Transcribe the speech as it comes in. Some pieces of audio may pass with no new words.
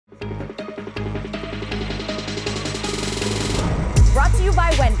Brought to you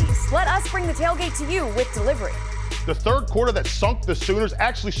by Wendy's. Let us bring the tailgate to you with delivery. The third quarter that sunk the Sooners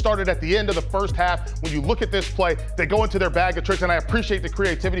actually started at the end of the first half. When you look at this play, they go into their bag of tricks, and I appreciate the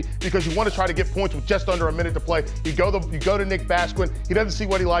creativity because you want to try to get points with just under a minute to play. You go to Nick Basquin, he doesn't see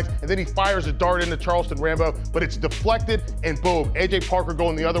what he likes, and then he fires a dart into Charleston Rambo, but it's deflected, and boom, A.J. Parker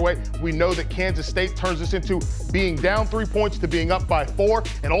going the other way. We know that Kansas State turns this into being down 3 points to being up by 4,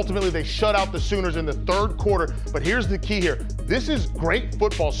 and ultimately they shut out the Sooners in the third quarter. But here's the key here. This is great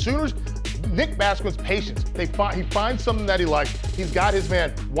football. Sooners, Nick Basquin's patience. He finds something that he likes. He's got his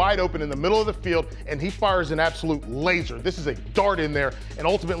man wide open in the middle of the field, and he fires an absolute laser. This is a dart in there, and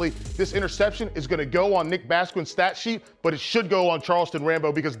ultimately, this interception is going to go on Nick Basquin's stat sheet, but it should go on Charleston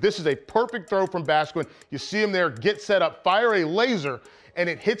Rambo because this is a perfect throw from Basquin. You see him there, get set up, fire a laser, and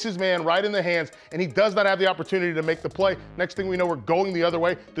it hits his man right in the hands, and he does not have the opportunity to make the play. Next thing we know, we're going the other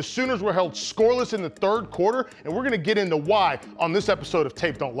way. The Sooners were held scoreless in the third quarter, and we're going to get into why on this episode of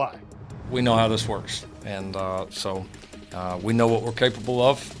Tape Don't Lie. We know how this works, and so we know what we're capable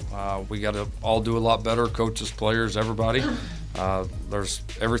of. We got to all do a lot better, coaches, players, everybody. There's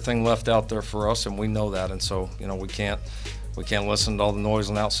everything left out there for us, and we know that. And so, you know, we can't listen to all the noise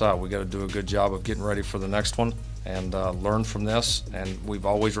on the outside. We got to do a good job of getting ready for the next one and learn from this. And we've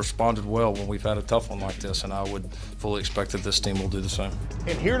always responded well when we've had a tough one like this, and I would fully expect that this team will do the same.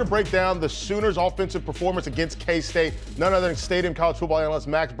 And here to break down the Sooners' offensive performance against K-State, none other than Stadium College football analyst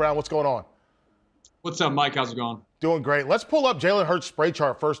Max Browne. What's going on? What's up, Mike? How's it going? Doing great. Let's pull up Jalen Hurts' spray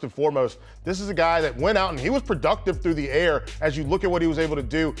chart first and foremost. This is a guy that went out and he was productive through the air as you look at what he was able to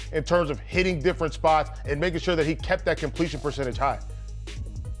do in terms of hitting different spots and making sure that he kept that completion percentage high.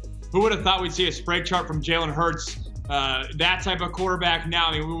 Who would have thought we'd see a spray chart from Jalen Hurts, that type of quarterback now?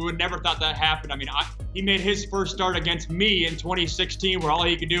 I mean, we would never thought that happened. I mean, he made his first start against me in 2016 where all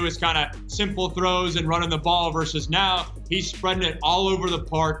he could do is kind of simple throws and running the ball versus now he's spreading it all over the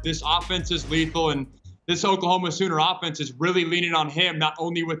park. This offense is lethal, and this Oklahoma Sooner offense is really leaning on him, not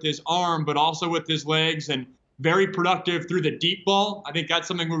only with his arm, but also with his legs, and very productive through the deep ball. I think that's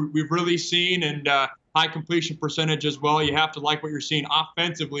something we've really seen, and high completion percentage as well. You have to like what you're seeing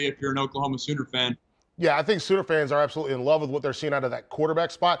offensively if you're an Oklahoma Sooner fan. Yeah, I think Sooner fans are absolutely in love with what they're seeing out of that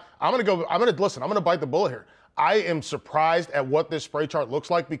quarterback spot. I'm going to bite the bullet here. I am surprised at what this spray chart looks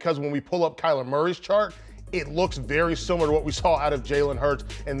like because when we pull up Kyler Murray's chart, it looks very similar to what we saw out of Jalen Hurts.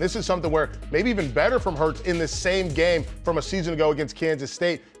 And this is something where maybe even better from Hurts in this same game from a season ago against Kansas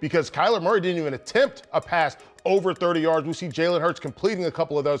State because Kyler Murray didn't even attempt a pass over 30 yards. We see Jalen Hurts completing a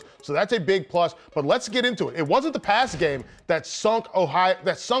couple of those. So that's a big plus. But let's get into it. It wasn't the pass game that sunk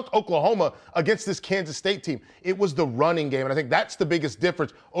Oklahoma against this Kansas State team. It was the running game. And I think that's the biggest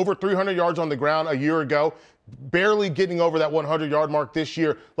difference. Over 300 yards on the ground a year ago. Barely getting over that 100-yard mark this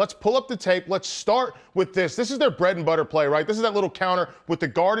year. Let's pull up the tape. Let's start with this. This is their bread and butter play, right? This is that little counter with the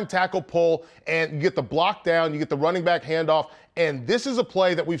guard and tackle pull, and you get the block down, you get the running back handoff, and this is a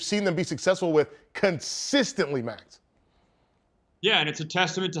play that we've seen them be successful with consistently, Max. Yeah, and it's a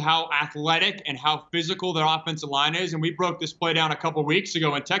testament to how athletic and how physical their offensive line is, and we broke this play down a couple weeks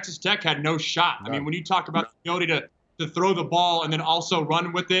ago, and Texas Tech had no shot. I mean, when you talk about the ability to throw the ball and then also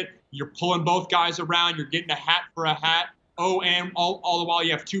run with it, you're pulling both guys around. You're getting a hat for a hat. Oh, and all the while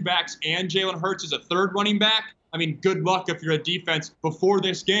you have two backs and Jalen Hurts is a third running back. I mean, good luck if you're a defense. Before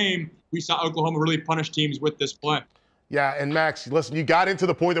this game, we saw Oklahoma really punish teams with this play. Yeah, and Max, listen, you got into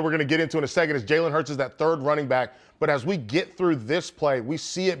the point that we're going to get into in a second is Jalen Hurts is that third running back. But as we get through this play, we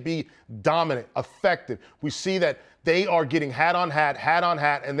see it be dominant, effective. We see that they are getting hat on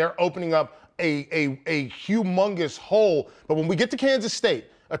hat, and they're opening up a humongous hole. But when we get to Kansas State,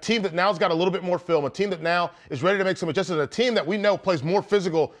 a team that now has got a little bit more film, a team that now is ready to make some adjustments, a team that we know plays more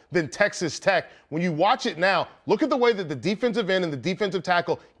physical than Texas Tech. When you watch it now, look at the way that the defensive end and the defensive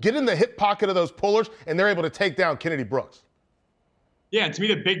tackle get in the hip pocket of those pullers, and they're able to take down Kennedy Brooks. Yeah, and to me,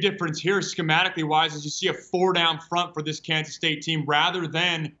 the big difference here, schematically-wise, is you see a 4-down front for this Kansas State team rather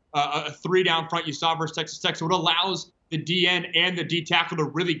than a 3-down front you saw versus Texas Tech. So it allows the DN and the D tackle to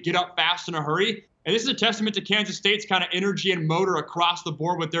really get up fast in a hurry. And this is a testament to Kansas State's kind of energy and motor across the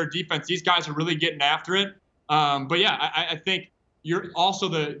board with their defense. These guys are really getting after it. But yeah, I think you're also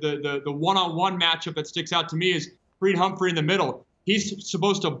the one-on-one matchup that sticks out to me is Creed Humphrey in the middle. He's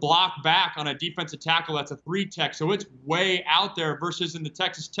supposed to block back on a defensive tackle that's a 3-tech, so it's way out there versus in the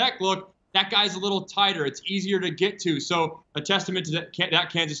Texas Tech look, that guy's a little tighter. It's easier to get to. So a testament to that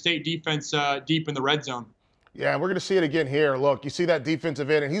Kansas State defense deep in the red zone. Yeah, we're going to see it again here. Look, you see that defensive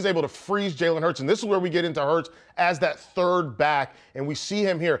end, and he's able to freeze Jalen Hurts. And this is where we get into Hurts as that third back. And we see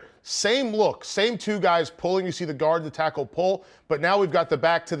him here. Same look, same two guys pulling. You see the guard, the tackle pull. But now we've got the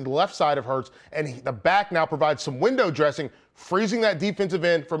back to the left side of Hurts. And the back now provides some window dressing, freezing that defensive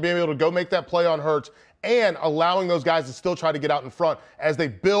end from being able to go make that play on Hurts and allowing those guys to still try to get out in front as they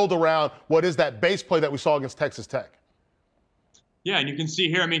build around what is that base play that we saw against Texas Tech. Yeah, and you can see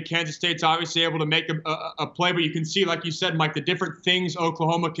here, I mean, Kansas State's obviously able to make a play, but you can see, like you said, Mike, the different things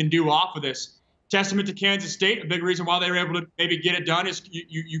Oklahoma can do off of this. Testament to Kansas State. A big reason why they were able to maybe get it done is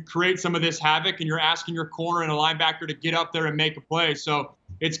you create some of this havoc, and you're asking your corner and a linebacker to get up there and make a play. So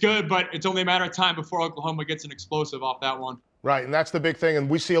it's good, but it's only a matter of time before Oklahoma gets an explosive off that one. Right, and that's the big thing, and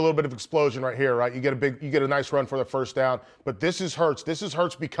we see a little bit of explosion right here, right? You get a nice run for the first down, but this is Hurts. This is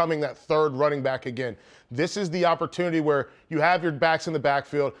Hurts becoming that third running back again. This is the opportunity where you have your backs in the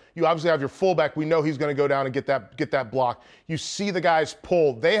backfield. You obviously have your fullback. We know he's going to go down and get that block. You see the guys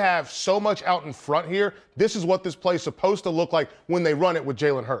pull. They have so much out in front here. This is what this play is supposed to look like when they run it with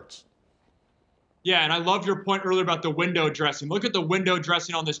Jalen Hurts. Yeah, and I love your point earlier about the window dressing. Look at the window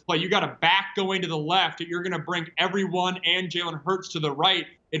dressing on this play. You got a back going to the left. You're going to bring everyone and Jalen Hurts to the right.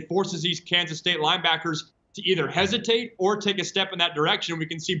 It forces these Kansas State linebackers to either hesitate or take a step in that direction. We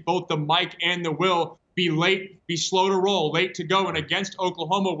can see both the Mike and the Will be late, be slow to roll, late to go. And against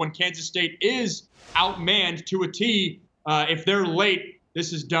Oklahoma, when Kansas State is outmanned to a T, if they're late,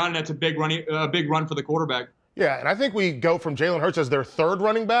 this is done. That's a big run for the quarterback. Yeah, and I think we go from Jalen Hurts as their third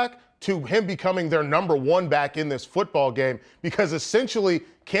running back to him becoming their number one back in this football game, because essentially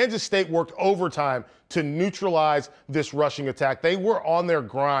Kansas State worked overtime to neutralize this rushing attack. They were on their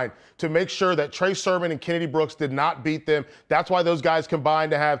grind to make sure that Trey Sermon and Kennedy Brooks did not beat them. That's why those guys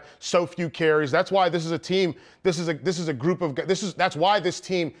combined to have so few carries. That's why this is a team, this is a group of guys. That's why this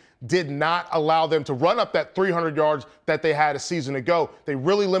team did not allow them to run up that 300 yards that they had a season ago. They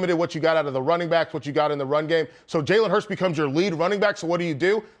really limited what you got out of the running backs, what you got in the run game. So Jalen Hurts becomes your lead running back. So what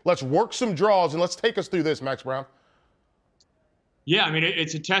do? Let's work some draws, and let's take us through this, Max Browne. Yeah, I mean,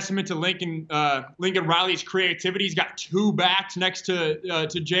 it's a testament to Lincoln Riley's creativity. He's got two backs next to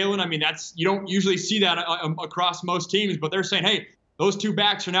Jalen. I mean, you don't usually see that across most teams, but they're saying, hey, those two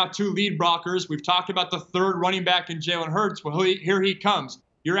backs are now two lead blockers. We've talked about the third running back in Jalen Hurts. Well, here he comes.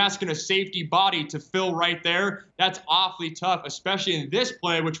 You're asking a safety body to fill right there. That's awfully tough, especially in this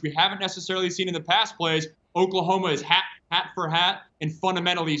play, which we haven't necessarily seen in the past plays. Oklahoma is hat for hat and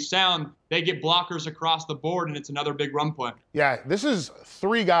fundamentally sound. They get blockers across the board, and it's another big run play. Yeah, this is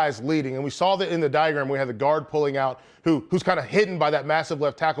three guys leading, and we saw that in the diagram. We had the guard pulling out, who's kind of hidden by that massive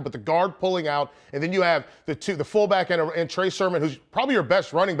left tackle, but the guard pulling out, and then you have the fullback and Trey Sermon, who's probably your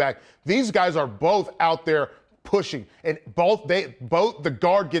best running back. These guys are both out there pushing, and both the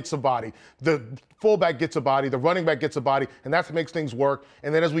guard gets a body, the fullback gets a body, the running back gets a body, and that's what makes things work.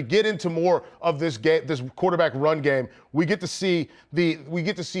 And then as we get into more of this game, this quarterback run game, we get to see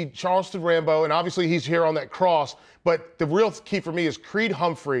Charleston Rambo, and obviously he's here on that cross. But the real key for me is Creed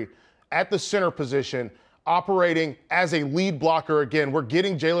Humphrey at the center position, operating as a lead blocker again. We're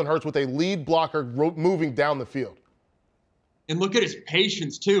getting Jalen Hurts with a lead blocker moving down the field. And look at his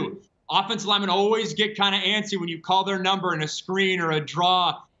patience too. Offensive linemen always get kind of antsy when you call their number in a screen or a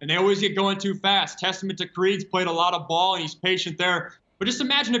draw, and they always get going too fast. Testament to Creed's played a lot of ball, and he's patient there. But just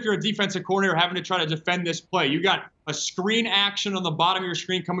imagine if you're a defensive coordinator having to try to defend this play. You got a screen action on the bottom of your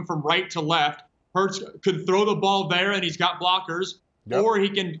screen coming from right to left. Hurts could throw the ball there, and he's got blockers. Yep. Or he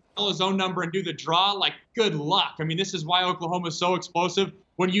can call his own number and do the draw. Like, good luck. I mean, this is why Oklahoma is so explosive.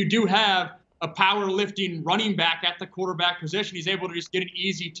 When you do have a power-lifting running back at the quarterback position, he's able to just get an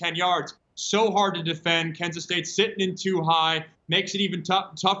easy 10 yards. So hard to defend. Kansas State sitting in too high, makes it even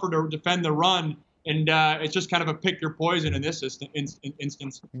tougher to defend the run. And it's just kind of a pick your poison in this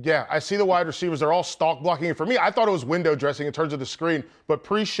instance. Yeah, I see the wide receivers. They're all stalk blocking. And for me, I thought it was window dressing in terms of the screen. But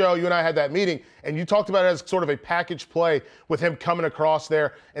pre-show, you and I had that meeting, and you talked about it as sort of a package play with him coming across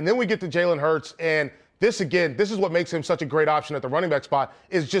there. And then we get to Jalen Hurts, and this is what makes him such a great option at the running back spot,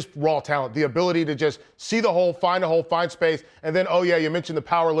 is just raw talent. The ability to just see the hole, find space, and then, oh yeah, you mentioned the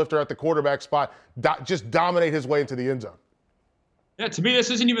power lifter at the quarterback spot, just dominate his way into the end zone. Yeah, to me, this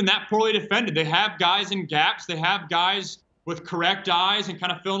isn't even that poorly defended. They have guys in gaps. They have guys with correct eyes and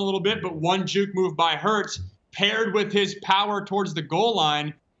kind of filling a little bit, but one juke move by Hurts paired with his power towards the goal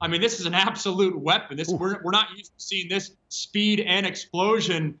line. I mean, this is an absolute weapon. We're not used to seeing this speed and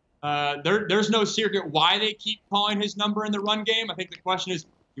explosion. There's no secret why they keep calling his number in the run game. I think the question is,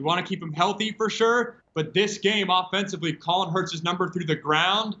 you want to keep him healthy for sure, but this game offensively, calling Hurts' number through the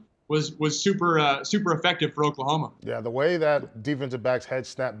ground was super effective for Oklahoma. Yeah, the way that defensive back's head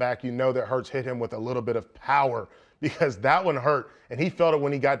snapped back, you know that Hurts hit him with a little bit of power, because that one hurt, and he felt it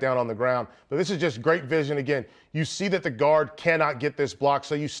when he got down on the ground. But this is just great vision. Again, you see that the guard cannot get this block,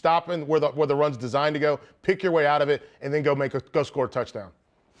 so you stop in where the run's designed to go, pick your way out of it, and then go score a touchdown.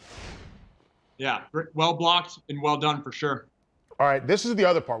 Yeah, well blocked and well done for sure. All right, this is the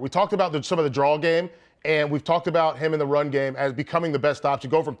other part. We talked about some of the draw game, and we've talked about him in the run game as becoming the best option.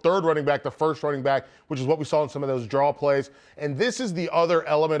 Go from third running back to first running back, which is what we saw in some of those draw plays. And this is the other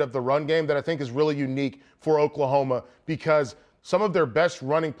element of the run game that I think is really unique for Oklahoma, because some of their best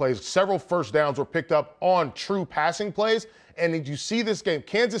running plays, several first downs, were picked up on true passing plays. And did you see this game?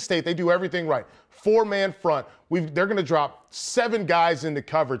 Kansas State, they do everything right. 4-man front. They're going to drop 7 guys into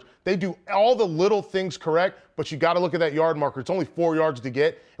coverage. They do all the little things correct, but you got to look at that yard marker. It's only 4 yards to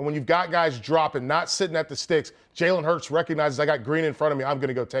get. And when you've got guys dropping, not sitting at the sticks, Jalen Hurts recognizes, I got green in front of me, I'm going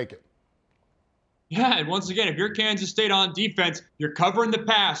to go take it. Yeah, and once again, if you're Kansas State on defense, you're covering the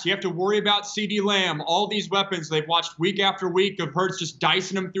pass. You have to worry about CeeDee Lamb, all these weapons they've watched week after week of Hurts just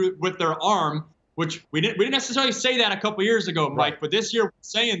dicing them through with their arm, which we didn't necessarily say that a couple years ago, Mike, right. But this year we're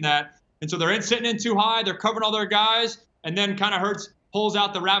saying that. And so they're sitting in too high, they're covering all their guys, and then kind of Hurts pulls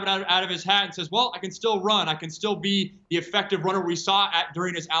out the rabbit out of his hat and says, well, I can still run. I can still be the effective runner we saw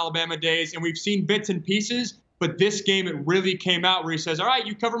during his Alabama days. And we've seen bits and pieces, but this game it really came out where he says, all right,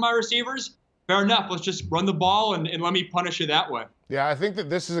 you cover my receivers? Fair enough. Let's just run the ball and let me punish you that way. Yeah, I think that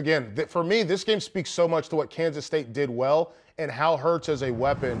this is, again, for me, this game speaks so much to what Kansas State did well and how Hurts as a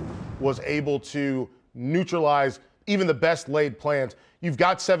weapon was able to neutralize even the best laid plans. You've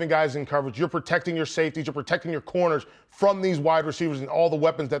got 7 guys in coverage. You're protecting your safeties. You're protecting your corners from these wide receivers and all the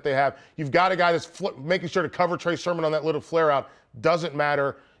weapons that they have. You've got a guy that's making sure to cover Trey Sermon on that little flare out. Doesn't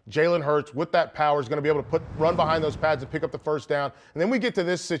matter. Jalen Hurts, with that power, is going to be able to run behind those pads and pick up the first down. And then we get to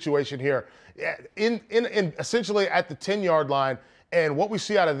this situation here, in essentially at the 10-yard line. And what we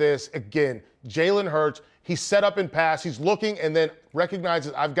see out of this, again, Jalen Hurts, he's set up in pass. He's looking and then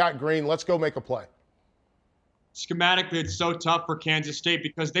recognizes, I've got green. Let's go make a play. Schematically, it's so tough for Kansas State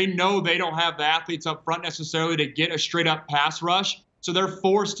because they know they don't have the athletes up front necessarily to get a straight-up pass rush. So they're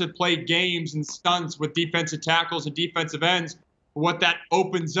forced to play games and stunts with defensive tackles and defensive ends. What that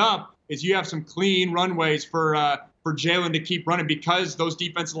opens up is you have some clean runways for Jalen to keep running because those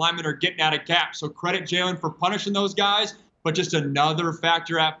defensive linemen are getting out of gaps. So credit Jalen for punishing those guys, but just another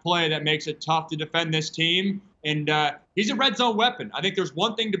factor at play that makes it tough to defend this team. And he's a red zone weapon. I think there's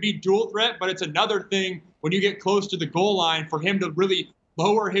one thing to be dual threat, but it's another thing when you get close to the goal line for him to really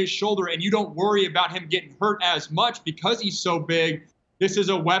lower his shoulder and you don't worry about him getting hurt as much because he's so big. This is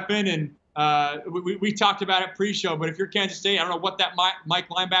a weapon, and we talked about it pre-show, but if you're Kansas State, I don't know what that Mike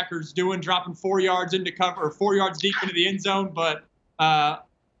linebacker's doing, dropping 4 yards into cover or 4 yards deep into the end zone, but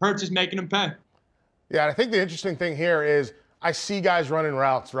Hurts is making him pay. Yeah, and I think the interesting thing here is I see guys running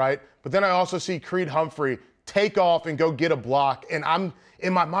routes, right? But then I also see Creed Humphrey take off and go get a block, and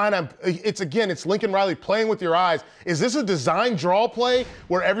in my mind, it's Lincoln Riley playing with your eyes. Is this a design draw play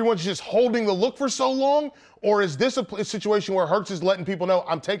where everyone's just holding the look for so long? Or is this a situation where Hurts is letting people know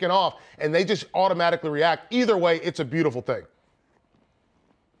I'm taking off and they just automatically react? Either way, it's a beautiful thing.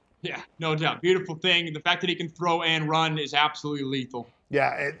 Yeah, no doubt. Beautiful thing. The fact that he can throw and run is absolutely lethal.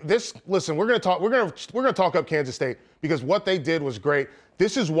 Yeah, listen, we're going to talk up Kansas State because what they did was great.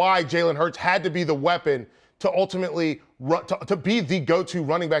 This is why Jalen Hurts had to be the weapon to ultimately to be the go-to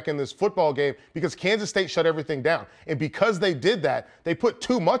running back in this football game because Kansas State shut everything down. And because they did that, they put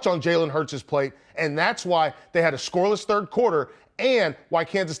too much on Jalen Hurts' plate, and that's why they had a scoreless third quarter and why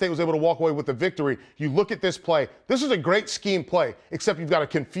Kansas State was able to walk away with the victory. You look at this play. This is a great scheme play, except you've got a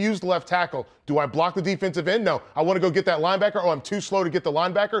confused left tackle. Do I block the defensive end? No. I want to go get that linebacker. Oh, I'm too slow to get the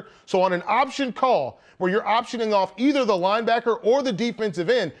linebacker. So on an option call where you're optioning off either the linebacker or the defensive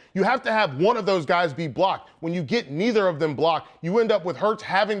end, you have to have one of those guys be blocked. When you get neither of them blocked, you end up with Hurts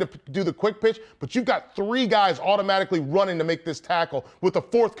having to do the quick pitch, but you've got 3 guys automatically running to make this tackle with the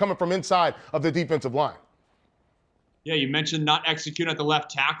 4th coming from inside of the defensive line. Yeah, you mentioned not executing at the left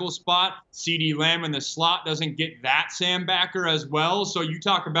tackle spot. CeeDee Lamb in the slot doesn't get that Sam backer as well. So you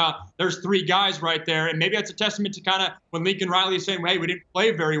talk about there's 3 guys right there, and maybe that's a testament to kind of when Lincoln Riley is saying, hey, we didn't play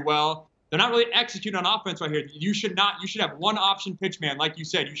very well. They're not really executing on offense right here. You should have one option pitch man, like you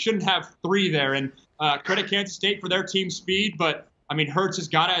said. You shouldn't have 3 there. And credit Kansas State for their team speed, but I mean, Hurts has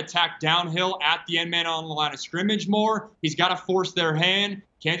got to attack downhill at the end man on the line of scrimmage more. He's got to force their hand.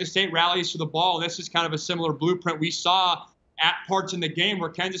 Kansas State rallies to the ball. This is kind of a similar blueprint we saw at parts in the game where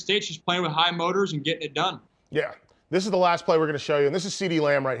Kansas State's just playing with high motors and getting it done. Yeah, this is the last play we're going to show you, and this is CeeDee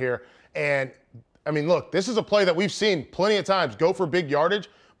Lamb right here. And, I mean, look, this is a play that we've seen plenty of times go for big yardage,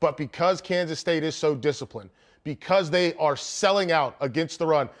 But because Kansas State is so disciplined, because they are selling out against the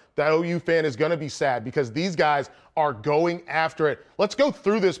run, that OU fan is going to be sad because these guys are going after it. Let's go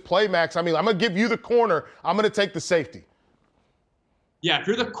through this play, Max. I mean, I'm going to give you the corner. I'm going to take the safety. Yeah, if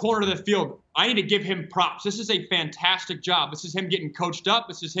you're the corner of the field, I need to give him props. This is a fantastic job. This is him getting coached up.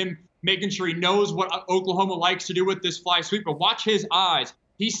 This is him making sure he knows what Oklahoma likes to do with this fly sweep. But watch his eyes.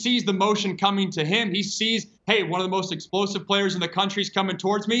 He sees the motion coming to him. He sees, hey, one of the most explosive players in the country is coming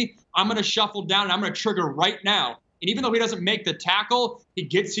towards me. I'm going to shuffle down, and I'm going to trigger right now. And even though he doesn't make the tackle, he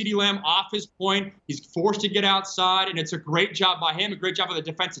gets CeeDee Lamb off his point. He's forced to get outside, and it's a great job by him, a great job of the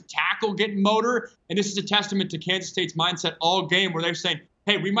defensive tackle getting motor. And this is a testament to Kansas State's mindset all game where they're saying,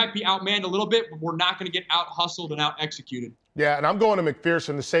 hey, we might be outmanned a little bit, but we're not going to get out-hustled and out-executed. Yeah, and I'm going to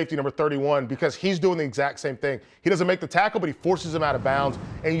McPherson, the safety, number 31, because he's doing the exact same thing. He doesn't make the tackle, but he forces him out of bounds.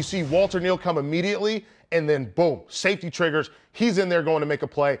 And you see Walter Neal come immediately, and then boom, safety triggers. He's in there going to make a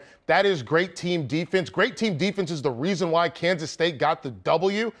play. That is great team defense. Great team defense is the reason why Kansas State got the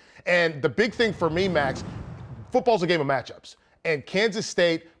W. And the big thing for me, Max, football's a game of matchups. And Kansas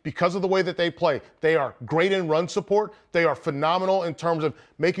State, because of the way that they play, they are great in run support. They are phenomenal in terms of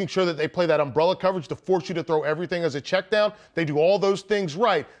making sure that they play that umbrella coverage to force you to throw everything as a check down. They do all those things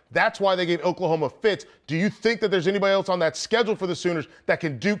right. That's why they gave Oklahoma fits. Do you think that there's anybody else on that schedule for the Sooners that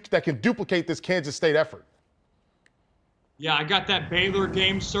can duplicate this Kansas State effort? Yeah, I got that Baylor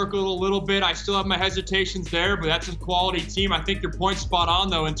game circled a little bit. I still have my hesitations there, but that's a quality team. I think your point's spot on,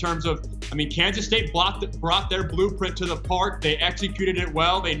 though, in terms of, I mean, Kansas State brought their blueprint to the park. They executed it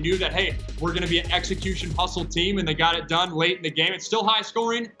well. They knew that, hey, we're going to be an execution hustle team, and they got it done late in the game. It's still high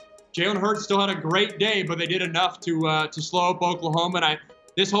scoring. Jalen Hurts still had a great day, but they did enough to slow up Oklahoma. And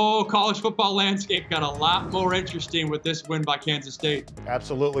this whole college football landscape got a lot more interesting with this win by Kansas State.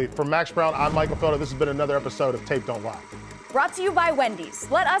 Absolutely. For Max Browne, I'm Michael Felder. This has been another episode of Tape Don't Lie. Brought to you by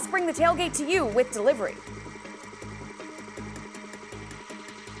Wendy's. Let us bring the tailgate to you with delivery.